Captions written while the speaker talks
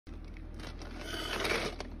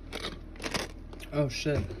Oh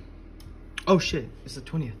shit. Oh shit, it's the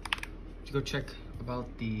 20th. To go check about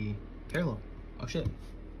the parallel. Oh shit.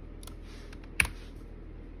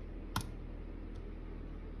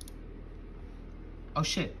 Oh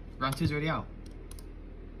shit, round 2's already out.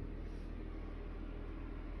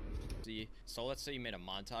 So let's say you made a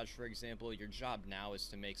montage, for example. Your job now is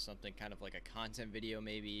to make something kind of like a content video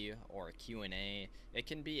maybe, or a Q&A. It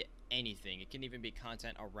can be anything. It can even be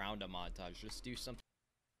content around a montage. Just do something.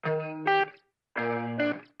 He's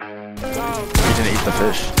gonna eat the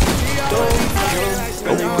fish.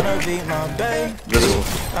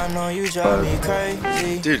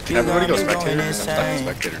 Dude, can everybody go spectator? I'm stuck in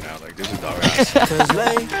spectator now. Like, this is dog ass.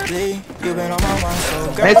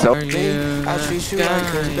 Hey, so.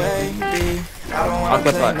 I'll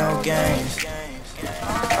put that.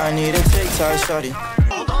 I need a TikTok shorty.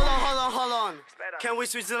 Hold on. Can we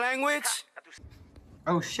switch the language?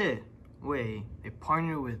 Oh shit. Wait, they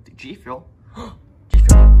partner with Gfuel.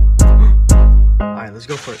 Alright, let's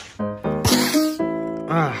go for it.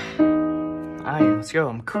 Alright, let's go.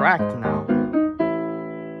 I'm cracked now.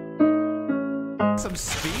 Some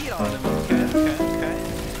speed on him. Okay.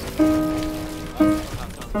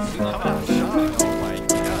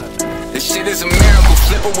 This shit is a miracle,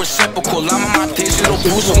 flipper reciprocal. I'm on my digital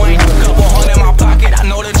Bruce Wayne. Couple hundred in my pocket. I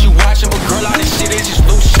know that you watching, but girl, all this shit is just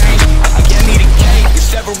loose change. I get me the cake.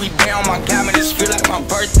 It's every day on my cabinets. Feel like my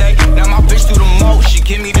birthday. Now my bitch do the most. She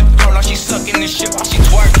give me the throw. Now she sucking this shit while she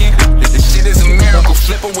twerking. This shit is a miracle,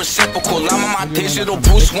 flipper reciprocal. I'm on my digital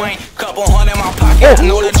Bruce Wayne. Couple hundred in my pocket. I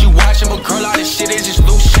know that you watching, but girl, all this shit is just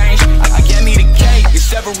loose change. I get me the cake.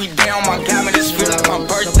 It's every day on my cabinets. Feel like my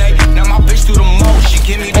birthday. Now my bitch do the most. She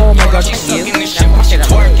give me the throw. She sucking this shit while she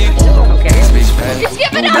twerking. This bitch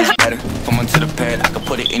better. Come onto the pad, I can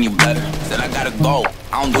put it in you better. Said I gotta go,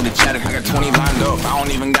 I don't do the chatter. I got 20 lined up, I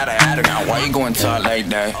don't even gotta add her. Now why you going talk like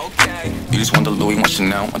that? You just want the Louis, want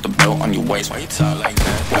Chanel, want the belt on your waist. Why you talk like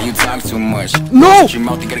that? Why you talk too much? No! Your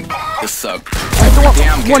mouth to get a suck.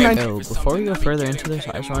 So, before we go further into this,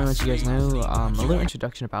 I just want to let you guys know a little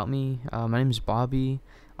introduction about me. My name is Bobby.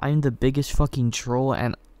 I'm the biggest fucking troll,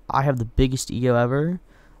 and I have the biggest ego ever.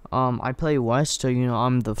 I play West, so you know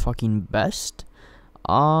I'm the fucking best.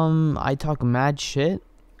 I talk mad shit,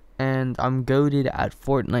 and I'm goated at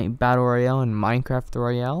Fortnite Battle Royale and Minecraft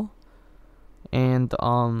Royale. And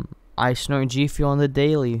I snort Gfuel on the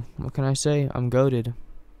daily. What can I say? I'm goated.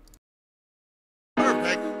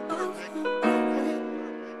 Perfect.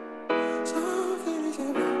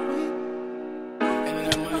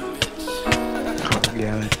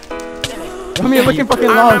 Yeah. I mean, looking fucking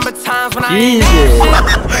lost. Jesus.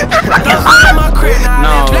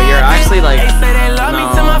 No, you're actually like, no.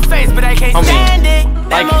 Homie.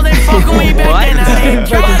 Like, what?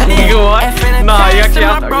 You what? No, you're actually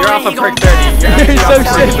off, you're off of perk 30. You're so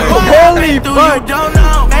shit. Holy fuck.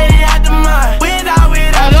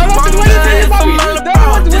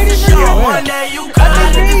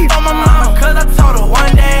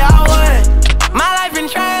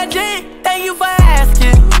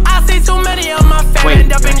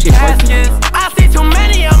 I see too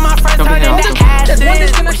many of my friends turn into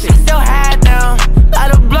ashes. She still had them.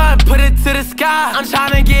 Light a blunt, put it to the sky. I'm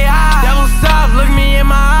trying to get high. Devil stop, look me in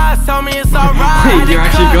my eyes, tell me it's alright. You're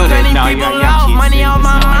actually good at it. No, you're actually money on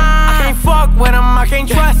my mind. I can't fuck with them, I can't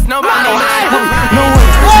trust nobody. No way.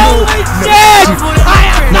 Holy shit!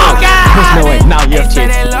 No, there's no way. Now you have cheats.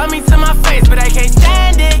 They love me to my face, but I can't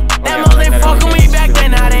stand it. Them hoes they fucking me back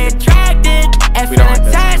then, now they attracted. F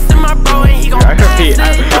attached to my bro and he gon' repeat.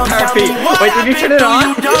 Wait, did you turn it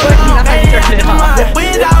on? Turn it on.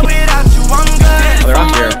 Without you, I'm good. They're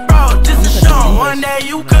off here. Just a show, one day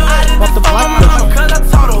you could. I did this for my mom, cause I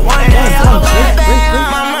told her one day I would.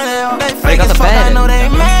 I got the bed.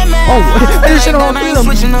 Oh, I should have freedom.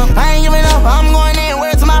 I ain't giving up, I'm going in,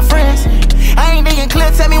 word to my friends. I ain't being clear,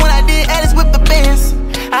 tell me when I did Alice with the Benz.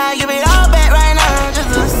 I give it all back right now, just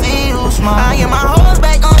to see you smile. I get my hoes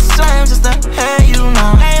back on slime, just to have you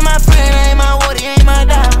now. Ain't my friend, ain't my woody, ain't my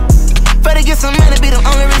dog. Better get some money, be the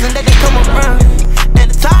only reason that they come around. At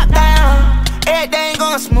the top down, everything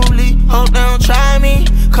going smoothly. Hope they don't try me.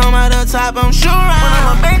 Come out the top, I'm sure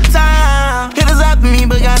I'm a big time. Hitters after me,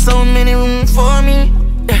 but got so many room for me.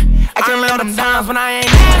 I can't let them down when I ain't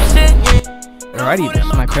that shit. Alrighty, this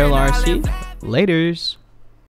is my parallel RC. Laters.